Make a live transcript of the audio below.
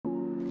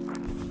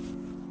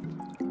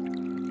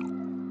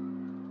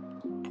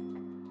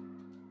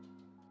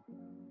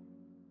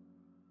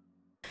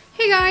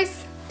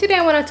guys! Today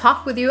I want to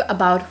talk with you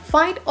about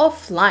Fight or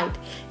Flight,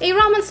 a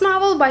romance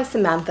novel by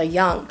Samantha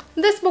Young.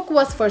 This book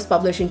was first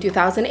published in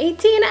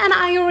 2018 and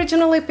I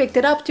originally picked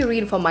it up to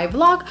read for my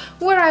vlog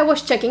where I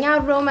was checking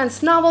out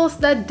romance novels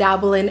that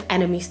dabble in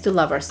enemies to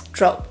lovers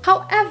trope.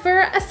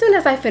 However, as soon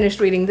as I finished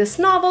reading this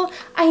novel,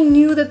 I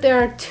knew that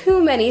there are too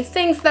many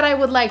things that I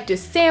would like to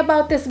say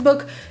about this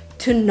book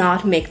to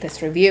not make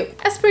this review.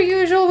 As per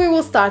usual, we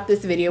will start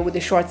this video with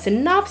a short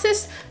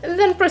synopsis,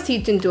 then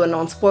proceed into a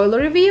non-spoiler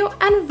review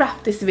and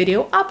wrap this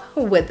video up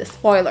with the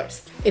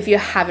spoilers. If you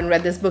haven't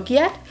read this book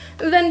yet,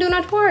 then do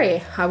not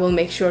worry, I will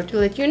make sure to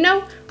let you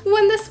know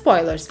when the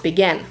spoilers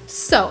begin.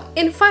 So,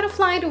 in Fight or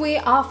Flight, we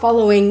are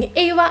following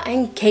Ava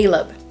and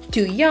Caleb,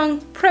 two young,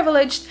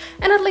 privileged,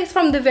 and at least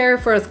from the very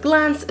first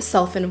glance,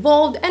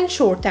 self-involved and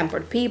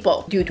short-tempered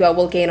people. Due to a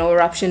volcano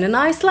eruption in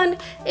Iceland,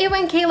 Ava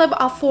and Caleb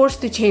are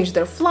forced to change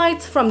their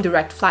flights from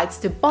direct flights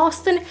to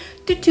Boston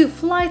to 2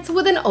 flights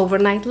with an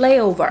overnight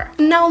layover.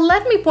 Now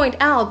let me point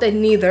out that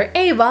neither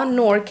Ava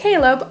nor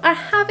Caleb are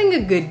having a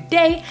good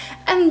day,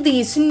 and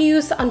these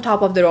news on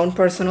top of their own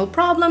personal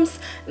problems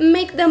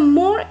make them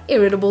more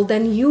irritable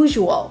than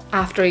usual.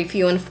 After a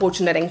few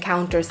unfortunate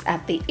encounters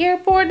at the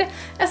airport,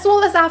 as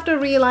well as after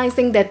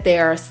realizing that they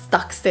are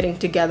stuck sitting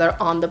together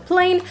on the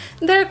plane,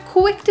 they're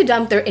quick to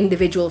dump their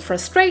individual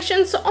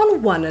frustrations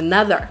on one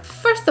another.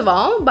 First of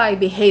all, by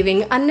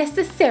behaving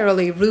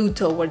unnecessarily rude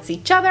towards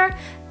each other,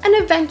 and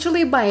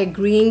eventually by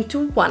agreeing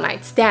to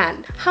one-night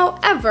stand.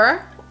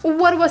 However,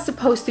 what was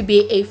supposed to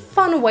be a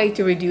fun way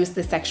to reduce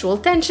the sexual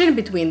tension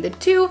between the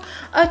two,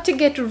 to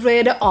get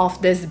rid of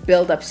this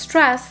build-up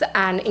stress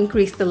and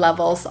increase the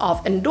levels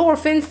of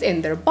endorphins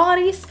in their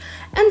bodies,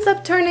 ends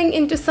up turning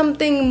into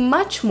something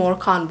much more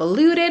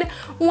convoluted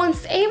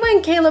once Ava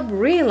and Caleb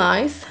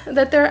realize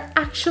that they're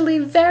actually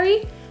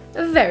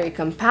very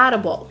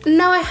compatible.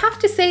 Now I have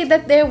to say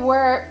that there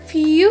were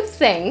few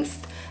things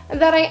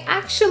that I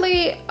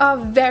actually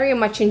very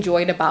much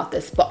enjoyed about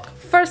this book.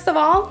 First of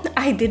all,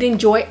 I did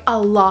enjoy a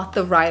lot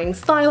the writing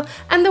style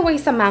and the way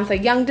Samantha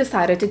Young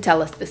decided to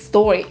tell us the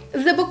story.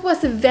 The book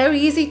was very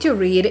easy to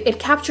read, it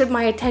captured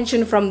my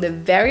attention from the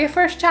very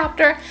first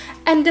chapter,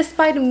 and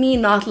despite me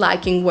not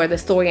liking where the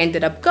story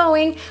ended up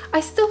going, I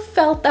still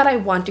felt that I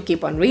want to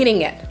keep on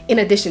reading it. In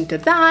addition to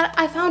that,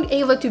 I found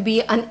Ava to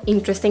be an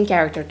interesting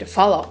character to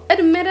follow.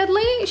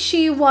 Admittedly,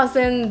 she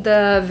wasn't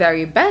the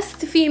very best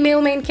female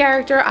main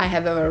character I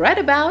have ever read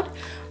about,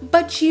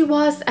 but she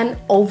was an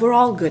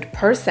overall good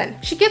person.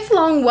 She gets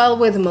along well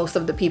with most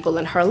of the people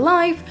in her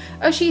life,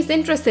 she's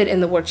interested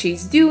in the work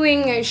she's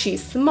doing,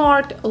 she's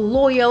smart,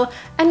 loyal,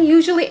 and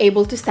usually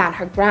able to stand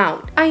her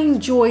ground. I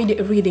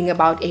enjoyed reading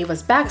about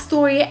Ava's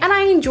backstory and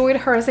I enjoyed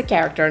her as a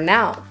character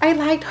now. I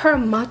liked her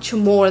much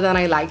more than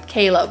I liked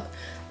Caleb.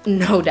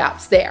 No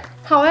doubts there.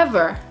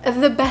 However,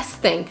 the best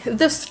thing,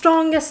 the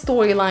strongest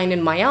storyline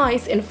in my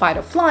eyes in Fight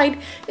or Flight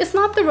is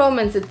not the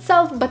romance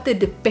itself but the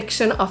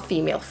depiction of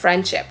female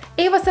friendship.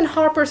 Ava's and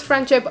Harper's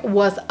friendship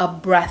was a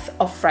breath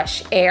of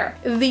fresh air.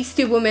 These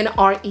two women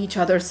are each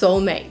other's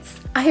soulmates.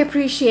 I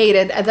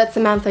appreciated that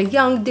Samantha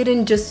Young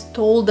didn't just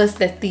told us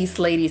that these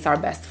ladies are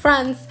best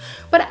friends,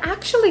 but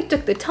actually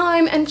took the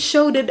time and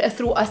showed it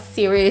through a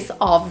series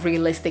of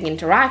realistic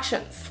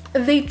interactions.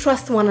 They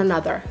trust one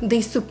another,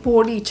 they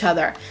support each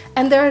other,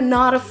 and they're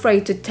not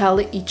afraid to tell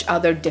each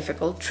other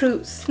difficult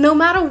truths. No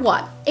matter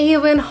what,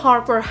 Ava and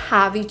Harper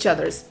have each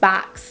other's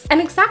backs. And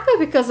exactly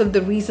because of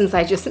the reasons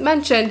I just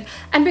mentioned,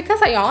 and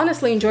because I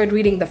honestly enjoyed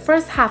reading the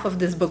first half of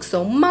this book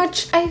so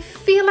much, I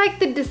feel like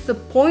the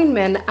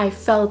disappointment I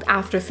felt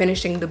after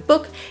finishing the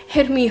book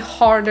hit me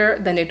harder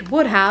than it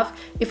would have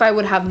if I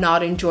would have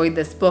not enjoyed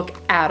this book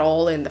at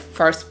all in the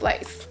first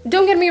place.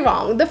 Don't get me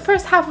wrong, the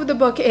first half of the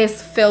book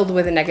is filled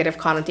with negative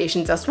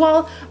connotations as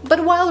well,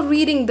 but while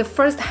reading the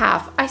first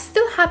half, I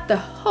still had the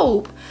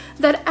hope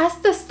that as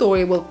the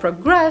story will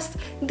progress,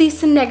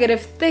 these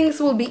negative things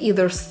will be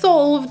either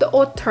solved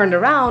or turned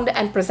around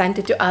and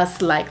presented to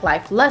us like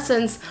life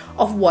lessons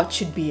of what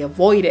should be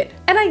avoided.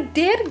 And I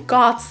did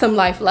got some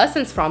life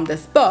lessons from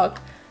this book.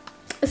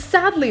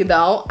 Sadly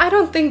though, I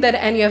don't think that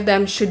any of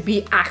them should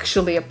be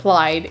actually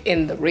applied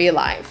in the real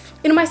life.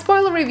 In my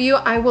spoiler review,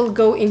 I will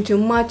go into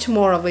much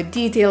more of a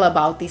detail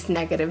about these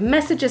negative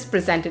messages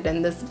presented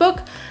in this book,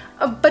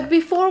 but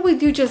before we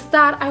do just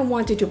that, I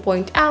wanted to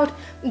point out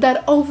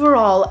that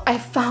overall, I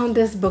found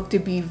this book to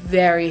be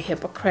very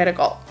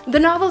hypocritical. The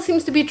novel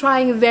seems to be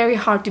trying very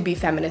hard to be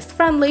feminist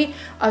friendly,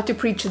 to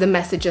preach the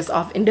messages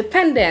of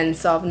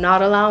independence, of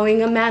not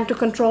allowing a man to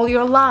control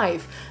your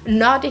life,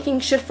 not taking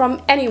shit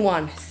from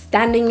anyone,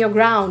 standing your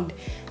ground.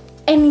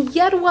 And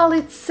yet, while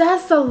it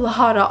says a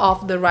lot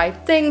of the right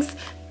things,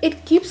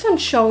 it keeps on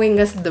showing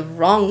us the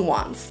wrong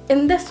ones,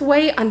 in this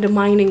way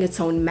undermining its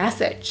own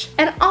message.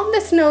 And on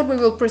this note, we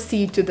will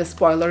proceed to the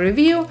spoiler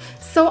review,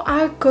 so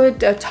I could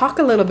talk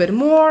a little bit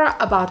more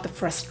about the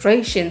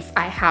frustrations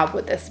I have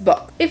with this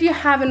book. If you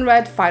haven't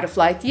read Fight or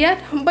Flight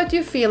yet, but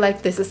you feel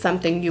like this is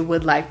something you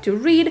would like to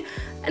read,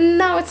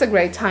 now it's a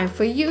great time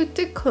for you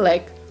to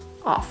click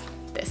off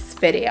this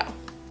video.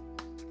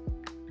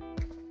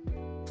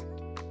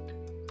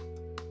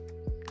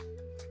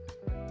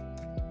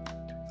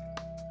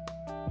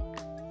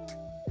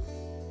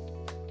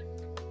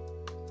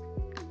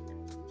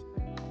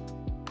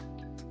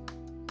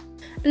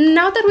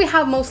 Now that we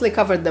have mostly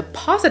covered the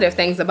positive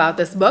things about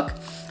this book,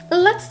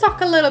 let's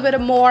talk a little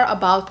bit more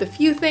about the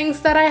few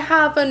things that I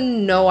have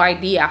no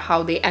idea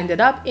how they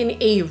ended up in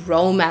a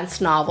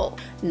romance novel.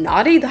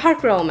 Not a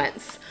dark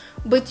romance,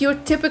 but your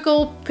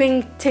typical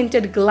pink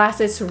tinted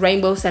glasses,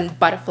 rainbows and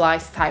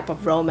butterflies type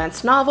of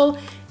romance novel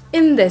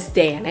in this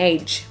day and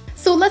age.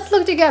 So let's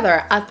look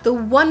together at the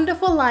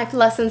wonderful life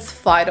lessons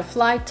Fight or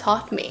Flight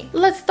taught me.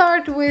 Let's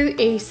start with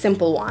a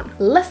simple one.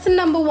 Lesson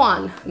number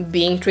 1.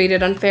 Being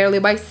treated unfairly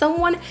by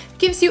someone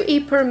gives you a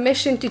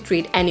permission to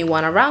treat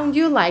anyone around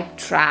you like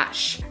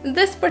trash.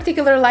 This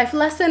particular life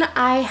lesson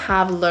I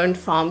have learned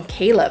from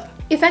Caleb.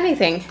 If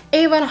anything,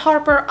 Ava and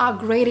Harper are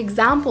great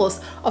examples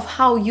of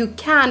how you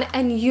can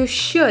and you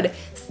should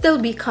still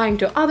be kind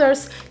to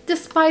others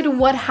despite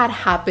what had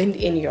happened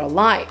in your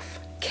life.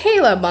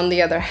 Caleb, on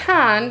the other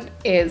hand,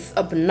 is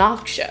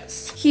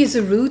obnoxious. He's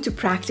rude to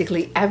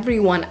practically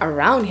everyone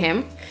around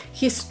him.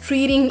 He's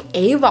treating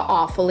Ava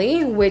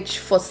awfully, which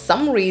for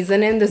some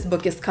reason in this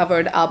book is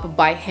covered up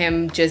by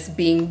him just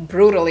being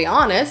brutally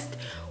honest,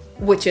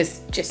 which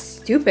is just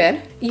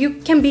stupid. You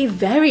can be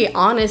very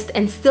honest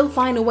and still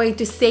find a way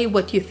to say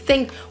what you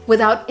think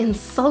without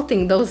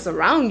insulting those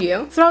around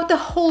you. Throughout the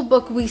whole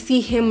book, we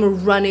see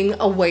him running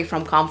away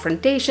from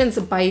confrontations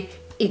by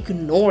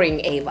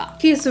ignoring Ava.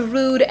 He's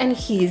rude and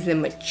he's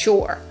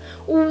immature.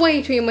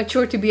 Way too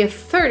immature to be a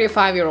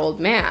 35-year-old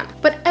man.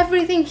 But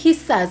everything he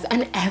says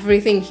and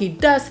everything he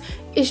does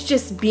is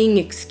just being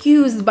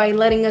excused by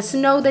letting us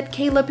know that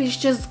Caleb is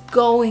just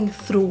going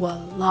through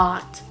a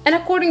lot. And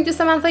according to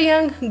Samantha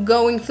Young,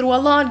 going through a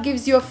lot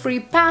gives you a free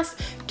pass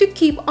to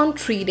keep on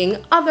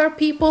treating other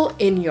people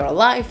in your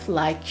life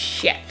like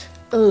shit.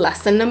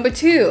 Lesson number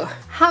 2.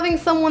 Having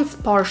someone's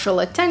partial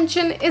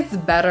attention is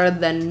better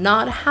than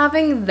not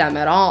having them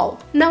at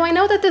all. Now I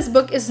know that this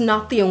book is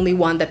not the only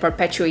one that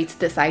perpetuates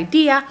this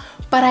idea,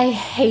 but I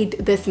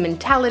hate this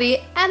mentality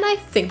and I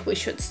think we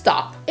should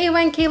stop. Ava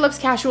and Caleb's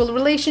casual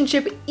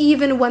relationship,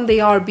 even when they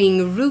are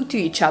being rude to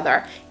each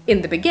other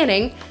in the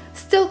beginning,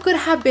 still could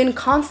have been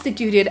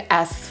constituted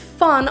as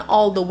fun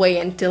all the way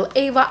until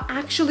Ava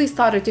actually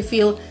started to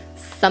feel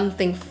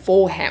something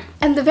for him.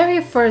 And the very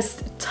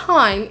first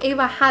time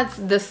Ava has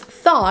this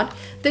thought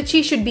that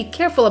she should be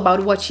careful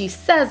about what she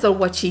says or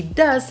what she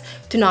does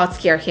to not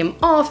scare him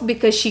off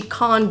because she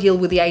can't deal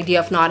with the idea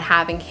of not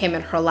having him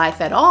in her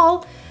life at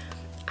all,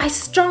 I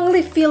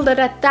strongly feel that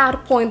at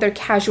that point their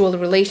casual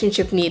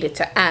relationship needed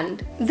to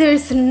end.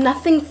 There's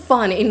nothing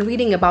fun in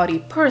reading about a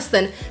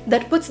person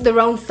that puts their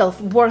own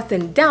self-worth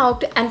in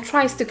doubt and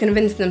tries to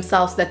convince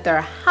themselves that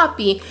they're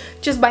happy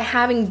just by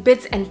having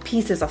bits and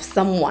pieces of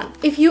someone.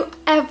 If you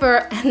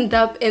ever end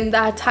up in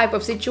that type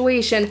of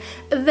situation,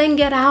 then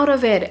get out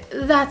of it.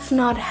 That's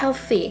not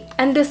healthy.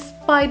 And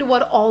despite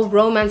what all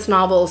romance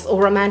novels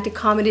or romantic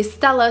comedies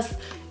tell us,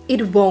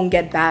 it won't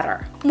get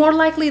better. More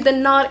likely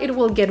than not, it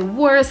will get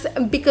worse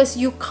because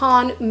you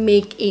can't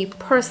make a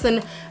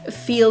person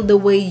feel the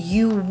way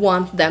you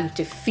want them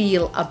to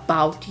feel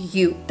about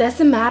you.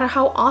 Doesn't matter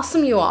how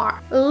awesome you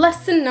are.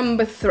 Lesson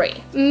number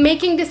 3.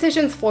 Making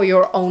decisions for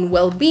your own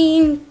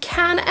well-being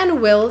can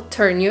and will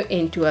turn you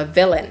into a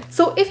villain.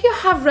 So if you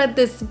have read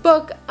this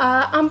book,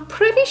 I'm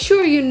pretty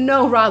sure you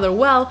know rather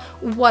well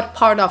what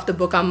part of the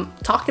book I'm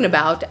talking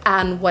about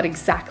and what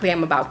exactly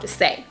I'm about to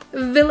say.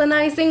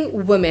 Villainizing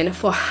women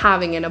for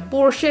having an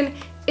abortion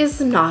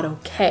is not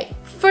okay.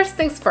 First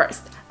things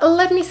first,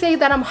 let me say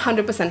that I'm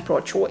 100%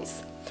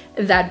 pro-choice.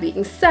 That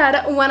being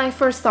said, when I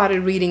first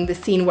started reading the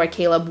scene where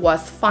Caleb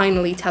was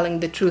finally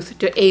telling the truth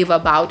to Ava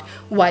about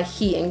why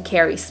he and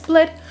Carrie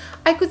split,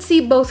 I could see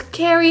both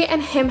Carrie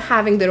and him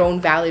having their own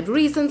valid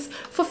reasons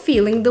for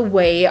feeling the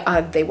way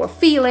they were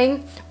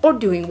feeling or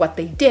doing what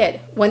they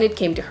did when it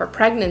came to her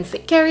pregnancy.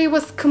 Carrie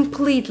was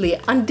completely,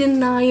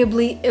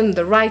 undeniably in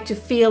the right to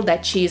feel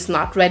that she's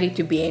not ready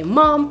to be a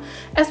mom,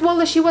 as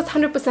well as she was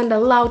 100%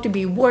 allowed to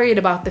be worried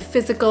about the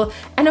physical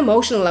and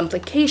emotional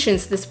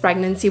implications this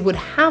pregnancy would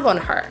have on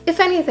her. If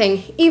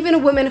anything,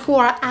 even women who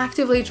are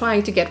actively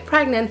trying to get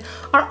pregnant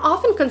are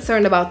often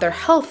concerned about their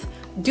health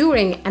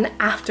during and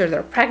after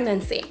their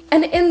pregnancy.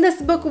 And in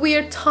this book, we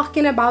are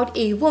talking about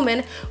a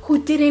woman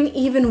who didn't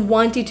even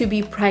want you to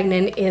be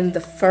pregnant in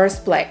the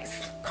first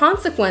place.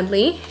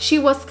 Consequently, she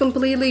was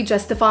completely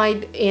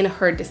justified in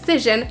her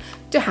decision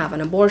to have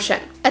an abortion.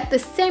 At the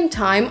same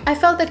time, I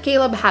felt that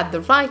Caleb had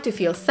the right to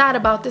feel sad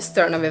about this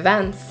turn of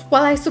events.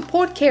 While I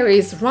support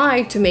Carrie's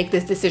right to make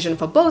this decision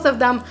for both of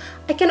them,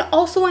 I can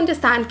also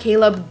understand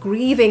Caleb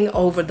grieving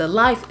over the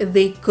life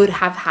they could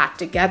have had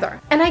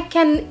together. And I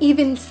can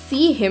even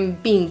see him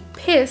being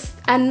pissed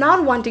and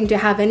not wanting to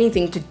have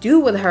anything to do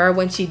with her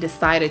when she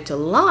decided to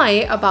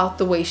lie about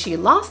the way she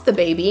lost the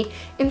baby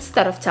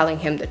instead of telling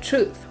him the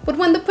truth. But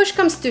when the push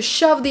comes to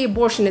shove, the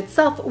abortion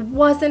itself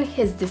wasn't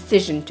his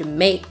decision to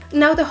make.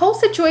 Now the whole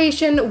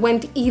situation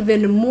went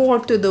even more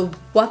to the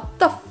what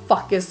the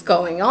fuck is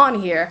going on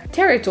here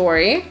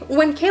territory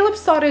when Caleb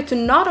started to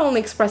not only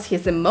express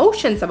his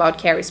emotions about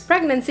Carrie's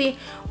pregnancy,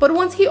 but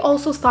once he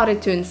also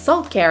started to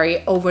insult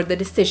Carrie over the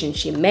decision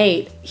she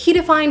made. He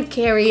defined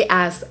Carrie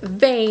as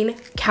vain,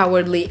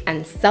 cowardly,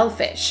 and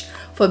selfish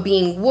for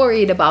being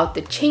worried about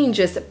the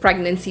changes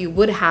pregnancy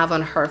would have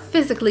on her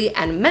physically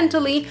and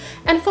mentally,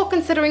 and for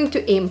considering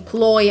to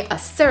employ a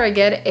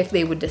surrogate if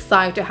they would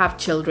decide to have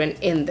children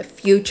in the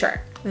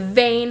future.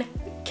 Vain,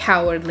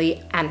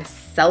 cowardly, and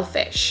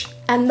selfish.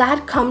 And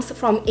that comes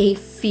from a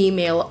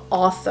female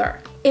author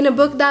in a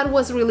book that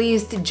was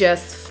released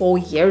just 4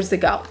 years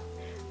ago.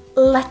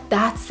 Let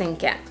that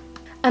sink in.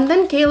 And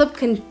then Caleb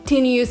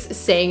continues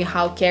saying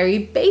how Carrie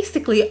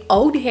basically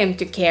owed him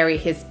to carry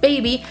his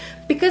baby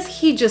because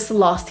he just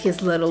lost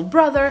his little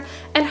brother,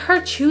 and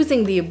her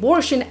choosing the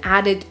abortion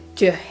added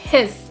to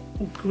his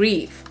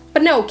grief.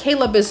 But no,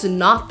 Caleb is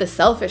not the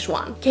selfish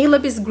one.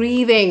 Caleb is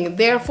grieving,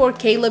 therefore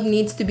Caleb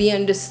needs to be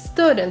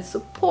understood and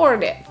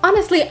supported.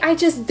 Honestly, I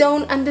just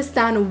don't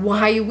understand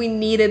why we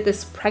needed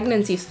this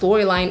pregnancy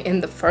storyline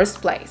in the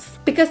first place.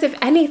 Because if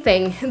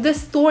anything,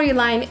 this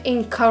storyline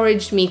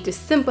encouraged me to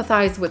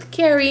sympathize with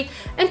Carrie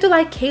and to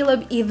like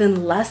Caleb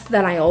even less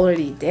than I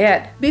already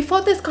did.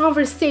 Before this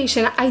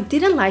conversation, I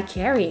didn't like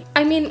Carrie.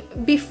 I mean,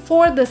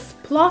 before this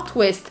plot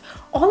twist,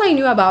 all I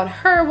knew about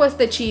her was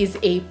that she is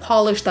a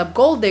polished up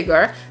gold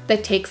digger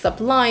that takes up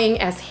lying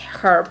as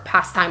her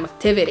pastime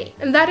activity.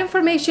 And that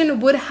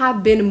information would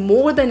have been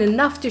more than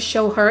enough to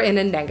show her in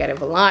a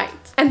negative light.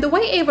 And the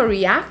way Ava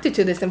reacted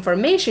to this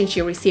information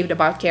she received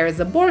about Carrie's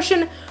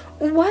abortion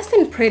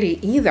wasn't pretty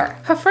either.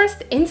 Her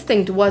first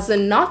instinct was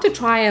not to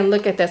try and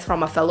look at this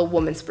from a fellow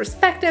woman's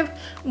perspective,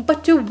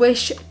 but to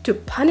wish to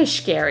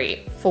punish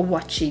Carrie for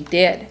what she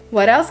did.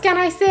 What else can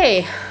I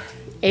say?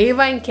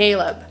 Ava and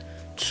Caleb,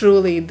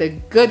 truly the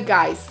good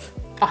guys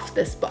of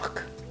this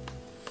book.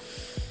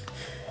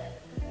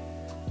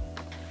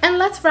 And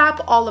let's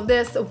wrap all of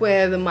this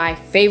with my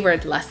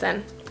favorite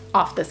lesson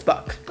of this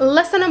book.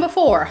 Lesson number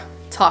 4.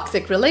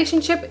 Toxic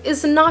relationship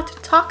is not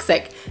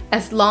toxic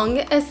as long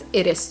as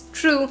it is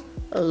true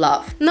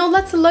love. Now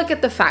let's look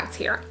at the facts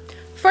here.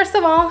 First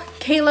of all,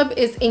 Caleb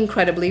is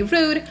incredibly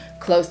rude,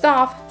 closed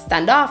off,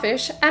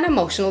 standoffish, and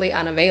emotionally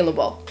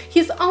unavailable.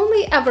 He's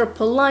only ever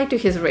polite to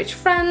his rich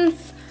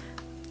friends,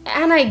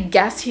 and I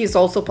guess he's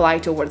also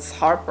polite towards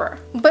Harper.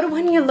 But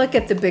when you look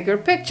at the bigger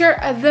picture,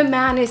 the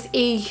man is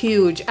a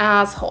huge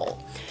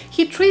asshole.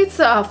 He treats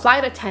a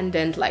flight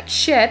attendant like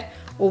shit,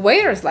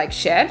 waiters like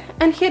shit,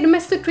 and he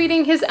admits to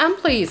treating his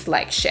employees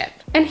like shit.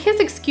 And his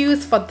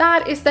excuse for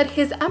that is that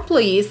his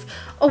employees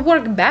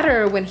work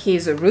better when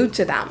he's rude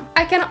to them.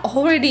 I can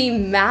already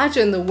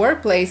imagine the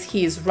workplace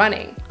he's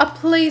running. A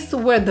place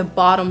where the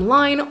bottom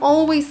line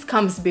always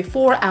comes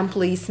before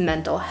employees'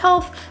 mental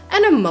health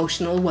and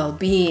emotional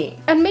well-being.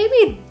 And maybe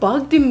it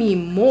bugged me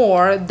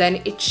more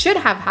than it should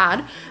have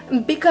had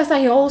because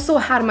I also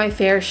had my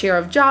fair share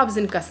of jobs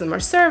in customer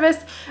service,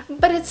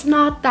 but it's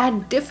not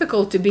that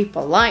difficult to be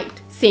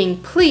polite.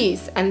 Saying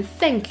please and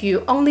thank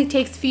you only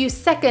takes few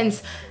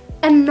seconds,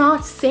 and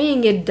not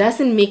saying it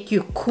doesn't make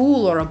you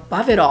cool or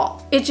above it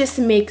all. It just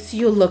makes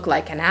you look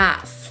like an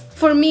ass.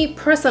 For me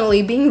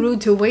personally, being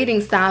rude to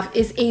waiting staff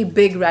is a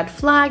big red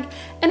flag,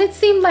 and it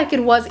seemed like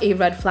it was a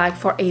red flag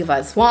for Ava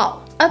as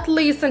well. At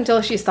least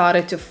until she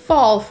started to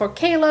fall for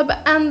Caleb,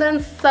 and then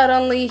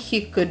suddenly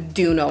he could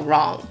do no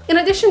wrong. In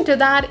addition to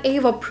that,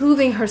 Ava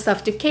proving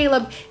herself to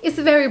Caleb is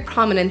a very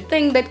prominent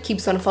thing that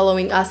keeps on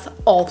following us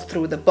all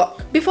through the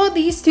book. Before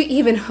these two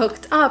even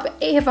hooked up,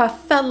 Ava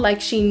felt like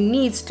she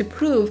needs to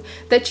prove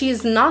that she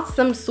is not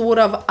some sort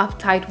of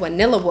uptight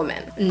vanilla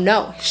woman.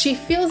 No, she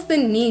feels the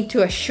need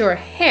to assure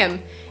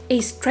him, a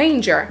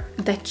stranger,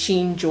 that she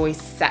enjoys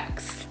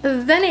sex.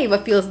 Then Ava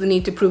feels the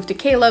need to prove to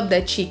Caleb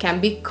that she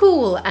can be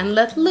cool and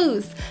let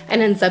loose,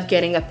 and ends up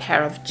getting a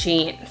pair of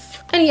jeans.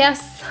 And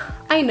yes,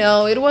 I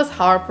know it was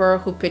Harper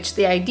who pitched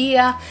the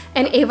idea,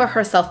 and Ava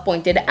herself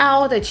pointed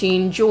out that she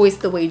enjoys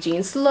the way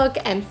jeans look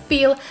and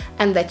feel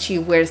and that she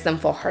wears them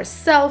for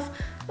herself,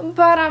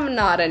 but I'm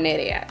not an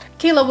idiot.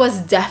 Caleb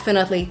was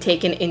definitely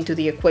taken into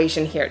the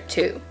equation here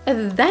too.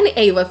 And then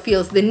Ava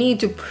feels the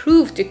need to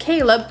prove to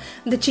Caleb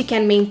that she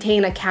can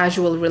maintain a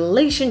casual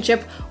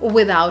relationship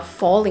without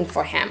falling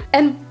for him.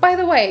 And by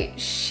the way,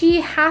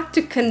 she had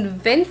to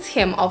convince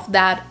him of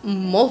that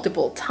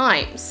multiple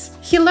times.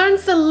 He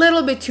learns a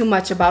little bit too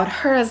much about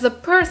her as a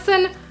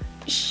person.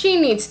 She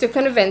needs to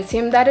convince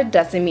him that it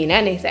doesn't mean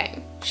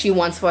anything. She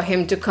wants for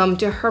him to come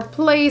to her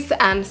place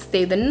and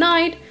stay the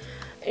night.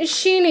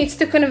 She needs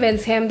to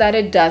convince him that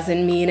it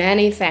doesn't mean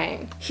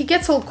anything. He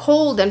gets all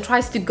cold and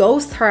tries to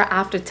ghost her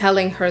after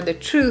telling her the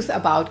truth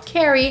about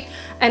Carrie.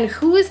 And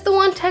who is the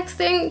one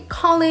texting,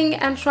 calling,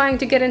 and trying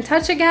to get in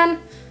touch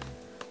again?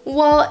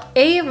 Well,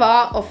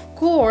 Ava, of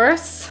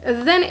course.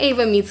 Then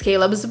Ava meets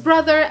Caleb's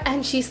brother,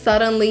 and she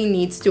suddenly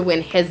needs to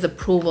win his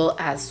approval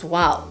as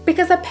well.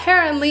 Because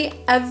apparently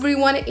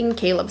everyone in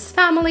Caleb's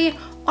family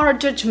are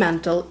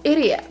judgmental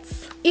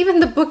idiots. Even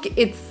the book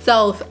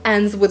itself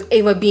ends with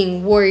Ava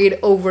being worried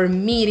over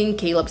meeting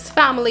Caleb's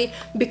family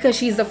because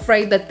she's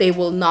afraid that they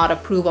will not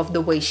approve of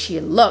the way she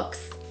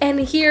looks. And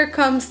here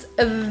comes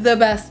the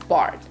best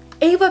part.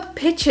 Ava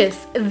pitches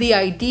the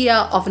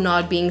idea of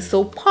not being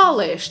so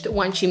polished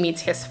when she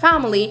meets his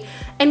family,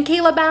 and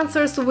Caleb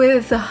answers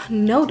with,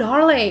 "No,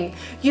 darling,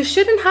 you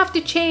shouldn't have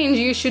to change,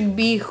 you should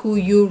be who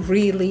you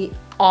really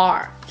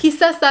are." He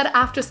says that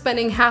after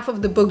spending half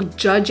of the book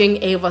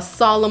judging Ava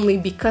solemnly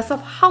because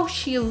of how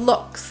she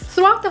looks.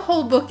 Throughout the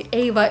whole book,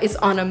 Ava is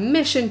on a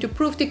mission to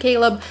prove to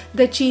Caleb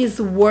that she is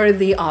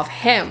worthy of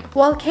him,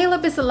 while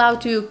Caleb is allowed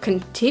to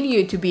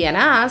continue to be an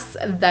ass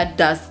that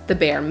does the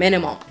bare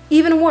minimum.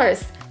 Even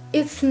worse,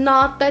 it's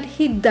not that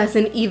he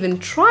doesn't even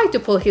try to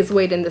pull his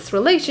weight in this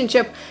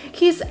relationship,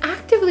 he's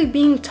actively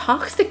being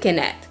toxic in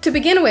it. To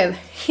begin with,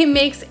 he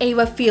makes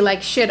Ava feel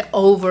like shit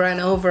over and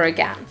over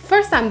again.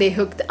 First time they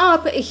hooked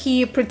up,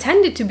 he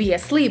pretended to be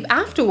asleep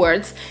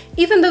afterwards,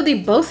 even though they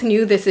both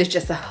knew this is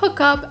just a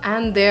hookup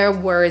and there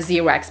were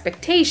zero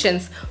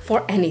expectations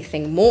for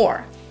anything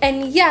more.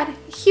 And yet,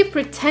 he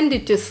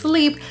pretended to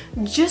sleep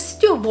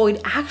just to avoid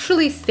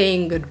actually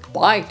saying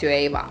goodbye to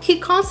Ava. He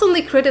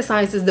constantly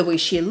criticizes the way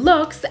she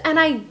looks, and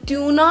I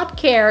do not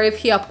care if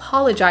he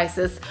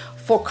apologizes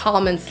for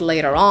comments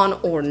later on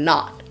or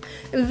not.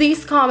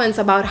 These comments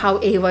about how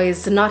Ava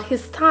is not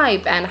his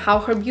type and how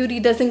her beauty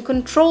doesn't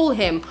control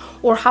him,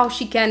 or how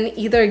she can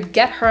either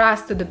get her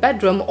ass to the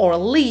bedroom or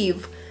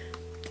leave.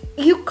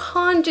 You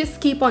can't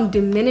just keep on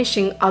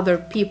diminishing other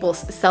people's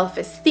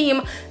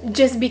self-esteem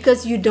just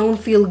because you don't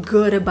feel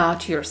good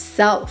about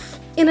yourself.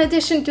 In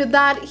addition to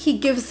that, he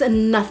gives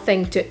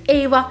nothing to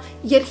Ava,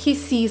 yet he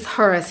sees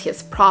her as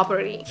his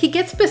property. He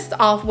gets pissed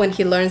off when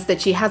he learns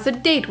that she has a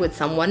date with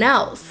someone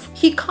else.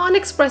 He can't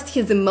express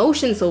his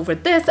emotions over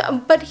this,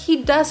 but he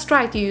does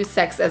try to use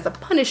sex as a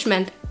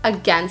punishment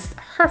against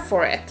her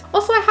for it.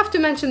 Also, I have to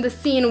mention the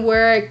scene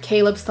where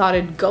Caleb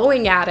started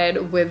going at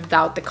it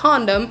without the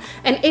condom,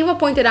 and Ava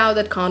pointed out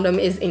that condom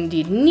is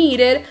indeed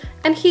needed,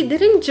 and he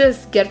didn't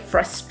just get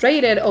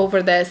frustrated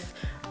over this,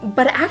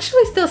 but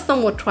actually still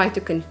somewhat tried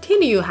to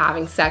continue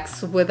having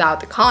sex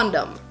without the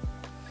condom.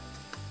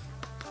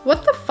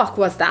 What the fuck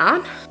was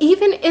that?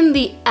 Even in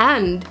the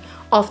end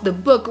of the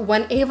book,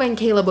 when Ava and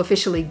Caleb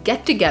officially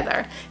get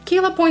together,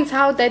 Caleb points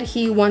out that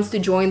he wants to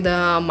join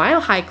the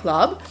Mile High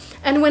Club,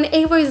 and when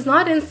Ava is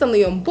not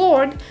instantly on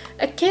board,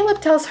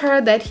 Caleb tells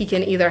her that he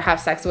can either have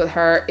sex with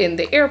her in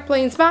the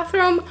airplane's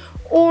bathroom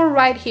or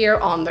right here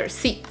on their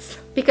seats.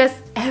 Because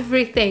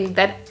everything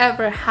that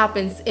ever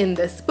happens in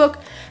this book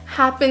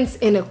happens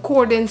in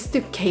accordance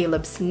to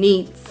Caleb's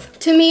needs.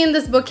 To me, in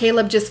this book,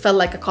 Caleb just felt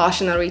like a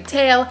cautionary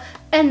tale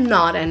and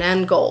not an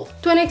end goal.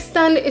 To an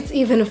extent, it's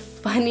even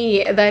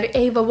funny that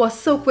Ava was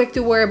so quick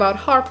to worry about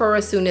Harper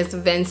as soon as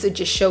Vince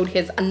just showed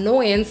his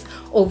annoyance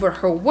over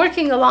her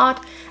working a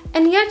lot,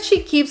 and yet she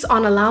keeps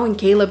on allowing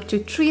Caleb to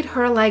treat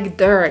her like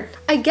dirt.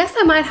 I guess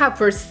I might have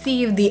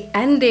perceived the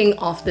ending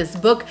of this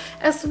book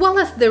as well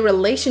as the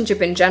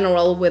relationship in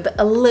general with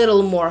a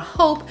little more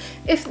hope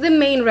if the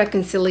main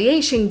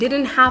reconciliation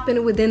didn't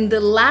happen within the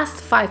last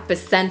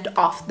 5%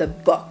 of the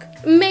book.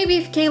 Maybe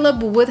if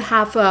Caleb would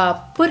have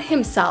put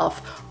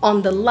himself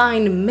on the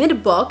line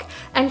mid-book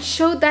and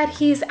showed that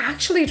he's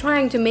actually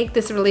trying to make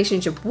this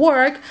relationship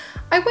work,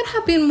 I would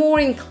have been more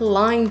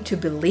inclined to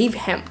believe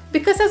him.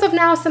 Because as of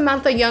now,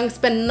 Samantha Young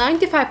spent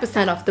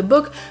 95% of the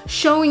book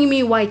showing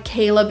me why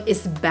Caleb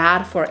is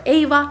bad for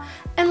Ava,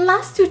 and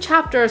last 2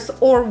 chapters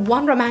or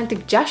one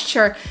romantic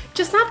gesture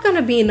just not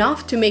gonna be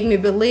enough to make me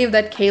believe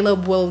that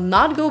Caleb will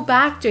not go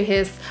back to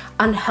his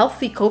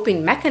unhealthy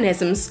coping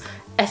mechanisms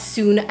as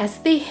soon as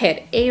they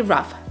hit a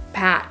rough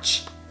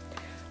patch.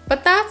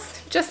 But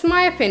that's just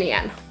my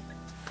opinion.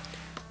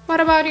 What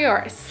about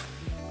yours?